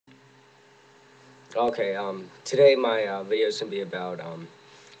Okay, today my video is going to be about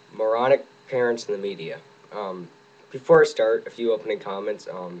moronic parents in the media. Um, Before I start, a few opening comments.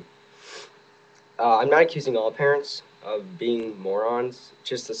 I'm not accusing all parents of being morons,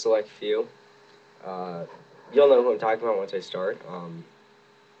 just a select few. Uh, you'll know who I'm talking about once I start.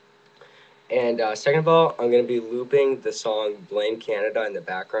 And second of all, I'm going to be looping the song Blame Canada in the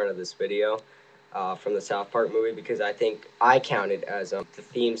background of this video from the South Park movie because I think I count it as the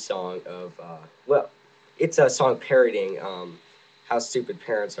theme song of, well, it's a song parodying how stupid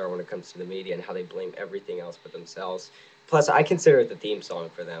parents are when it comes to the media and how they blame everything else but themselves. Plus, I consider it the theme song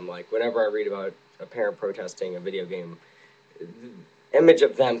for them. Like, whenever I read about a parent protesting a video game, the image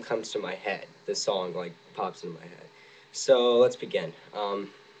of them comes to my head. This song, like, pops into my head. So, let's begin.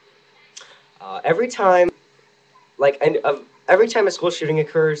 Every time every time a school shooting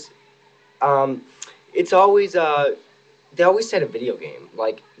occurs, um, it's always they always said a video game.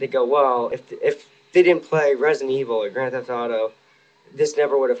 Like they go, well, if they didn't play Resident Evil or Grand Theft Auto, this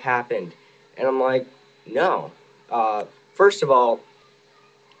never would have happened. And I'm like, no. Uh, First of all,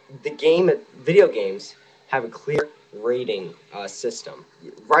 the game video games have a clear rating system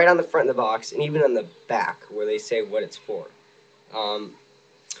right on the front of the box and even on the back where they say what it's for. Um,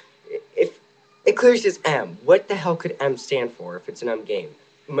 if it clearly says M, what the hell could M stand for if it's an M game?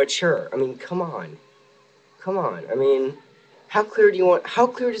 Mature. I mean, come on, come on. I mean, how clear do you want? How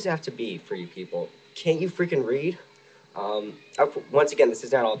clear does it have to be for you people? Can't you freaking read? Once again, this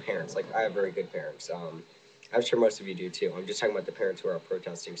is not all parents. Like I have very good parents. I'm sure most of you do too. I'm just talking about the parents who are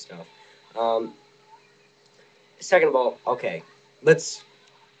protesting stuff. Um, Second of all, okay, let's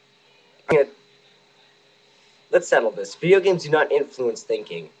I'm gonna, let's settle this. Video games do not influence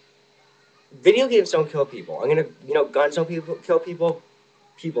thinking. Video games don't kill people. Guns don't kill people.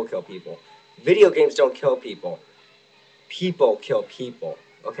 People kill people. Video games don't kill people. People kill people.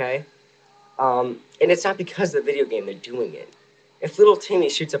 Okay? And it's not because of the video game they're doing it. If little Timmy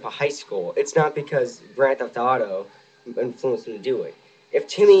shoots up a high school, it's not because Grand Theft Auto influenced him to do it. If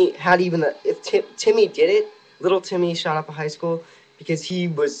Timmy had even the if Timmy did it, little Timmy shot up a high school because he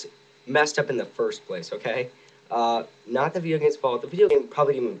was messed up in the first place. Okay, not the video game's fault. The video game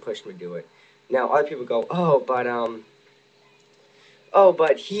probably didn't even push him to do it. Now other people go, oh,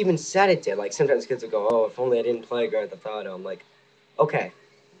 but he even said it did. Like sometimes kids will go, oh, if only I didn't play Grand Theft Auto. I'm like, okay,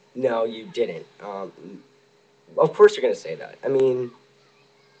 no, you didn't. Of course you're gonna say that. I mean,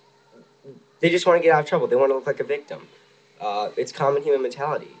 they just want to get out of trouble. They want to look like a victim. It's common human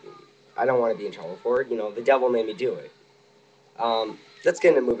mentality. I don't want to be in trouble for it. You know, the devil made me do it. Let's get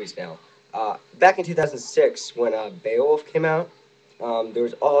into movies now. Back in 2006, when Beowulf came out, there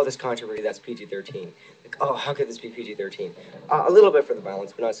was all this controversy that's PG-13. Like, oh, how could this be PG-13? A little bit for the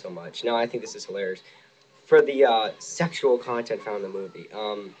violence, but not so much. No, I think this is hilarious. For the sexual content found in the movie.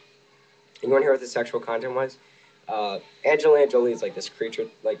 You want to hear what the sexual content was? Angelina Jolie is like this creature,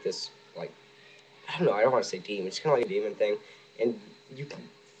 like this, like I don't know. I don't want to say demon. It's kind of like a demon thing, and you can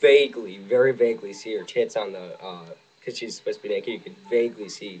vaguely, very vaguely see her tits on the because she's supposed to be naked. You could vaguely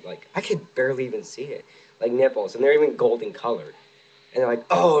see, like I could barely even see it, like nipples, and they're even golden colored. And they're like,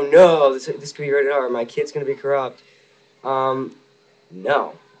 oh no, this could be rated R. My kid's gonna be corrupt. Um,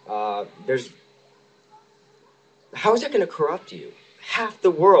 no. There's How is that gonna corrupt you? Half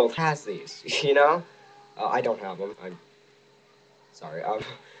the world has these, you know. I don't have them. I'm sorry.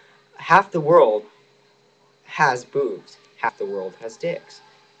 Half the world has boobs. Half the world has dicks.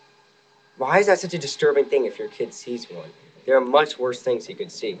 Why is that such a disturbing thing if your kid sees one? There are much worse things he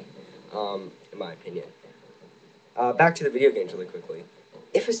could see, in my opinion. Back to the video games really quickly.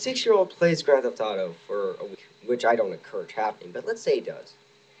 If a 6-year-old plays Grand Theft Auto for a week, which I don't encourage happening, but let's say he does.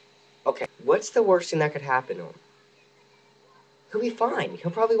 Okay, what's the worst thing that could happen to him? He'll be fine.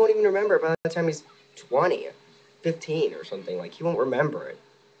 He'll probably won't even remember it by the time he's 20, 15 or something. Like, he won't remember it.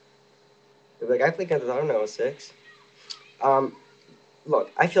 He'll be like, I played Grand Theft Auto when I was 6. Um,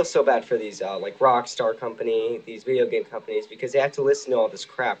 Look, I feel so bad for these like Rockstar company, these video game companies, because they have to listen to all this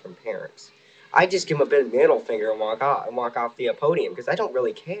crap from parents. I just give them a bit of middle finger and walk off the podium because I don't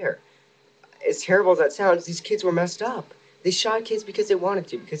really care. As terrible as that sounds, these kids were messed up. They shot kids because they wanted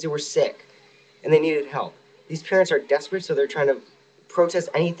to, because they were sick, and they needed help. These parents are desperate, so they're trying to protest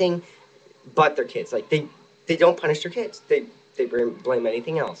anything but their kids. Like they don't punish their kids. They blame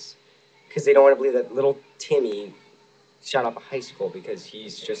anything else because they don't want to believe that little Timmy shot up a high school because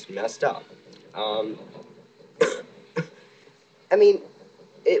he's just messed up. Um, I mean,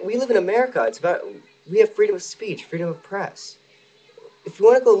 we live in America. We have freedom of speech, freedom of press. If you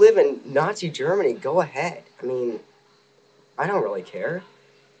want to go live in Nazi Germany, go ahead. I mean, I don't really care.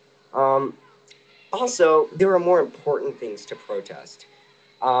 Um, Also, there are more important things to protest.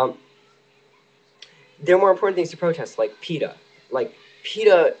 Um, There are more important things to protest, like PETA. Like,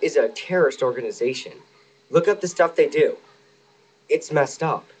 PETA is a terrorist organization. Look up the stuff they do. It's messed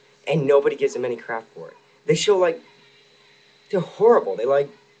up. And nobody gives them any crap for it. They show, like, they're horrible.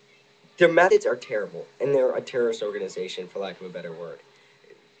 Their methods are terrible. And they're a terrorist organization, for lack of a better word.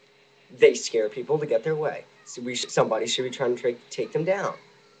 They scare people to get their way. So somebody should be trying to take them down.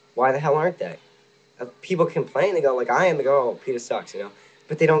 Why the hell aren't they? People complain, they go, like I am, they go, oh, PETA sucks,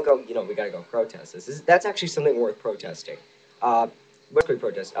 But they don't go, we gotta go protest this. That's actually something worth protesting. What could we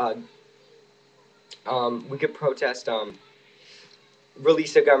protest? We could protest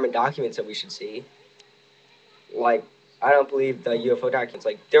release of government documents that we should see. Like, I don't believe the UFO documents.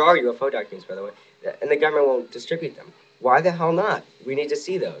 Like, there are UFO documents, by the way, and the government won't distribute them. Why the hell not? We need to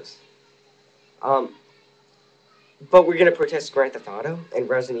see those. Um, but we're gonna protest Grand Theft Auto and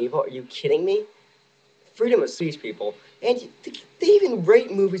Resident Evil. Are you kidding me? Freedom of speech, people. And they even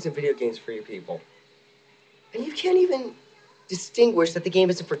rate movies and video games for you people. And you can't even distinguish that the game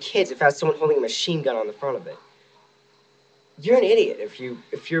isn't for kids if it has someone holding a machine gun on the front of it. You're an idiot if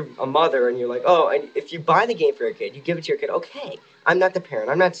you're a mother and you're like, oh, and if you buy the game for your kid, you give it to your kid. Okay, I'm not the parent.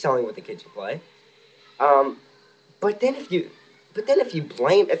 I'm not selling what the kid should play. Um, but then if you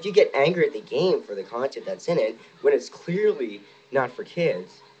if you get angry at the game for the content that's in it when it's clearly not for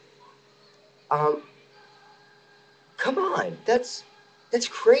kids, um, come on, that's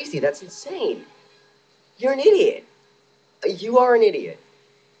crazy. That's insane. You're an idiot. You are an idiot.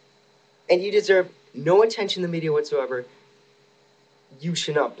 And you deserve no attention in the media whatsoever. You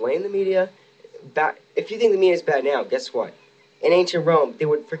should not blame the media. If you think the media is bad now, guess what? In ancient Rome, they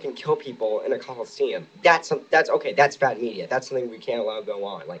would freaking kill people in a coliseum. That's okay. That's bad media. That's something we can't allow to go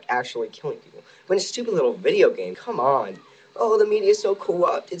on. Like actually killing people. When a stupid little video game, come on. Oh, the media is so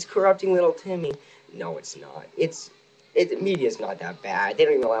corrupt. It's corrupting little Timmy. No, it's not. Media's not that bad. They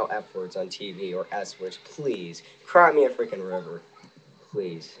don't even allow F words on TV or S words. Please, cry me a freaking river.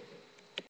 Please.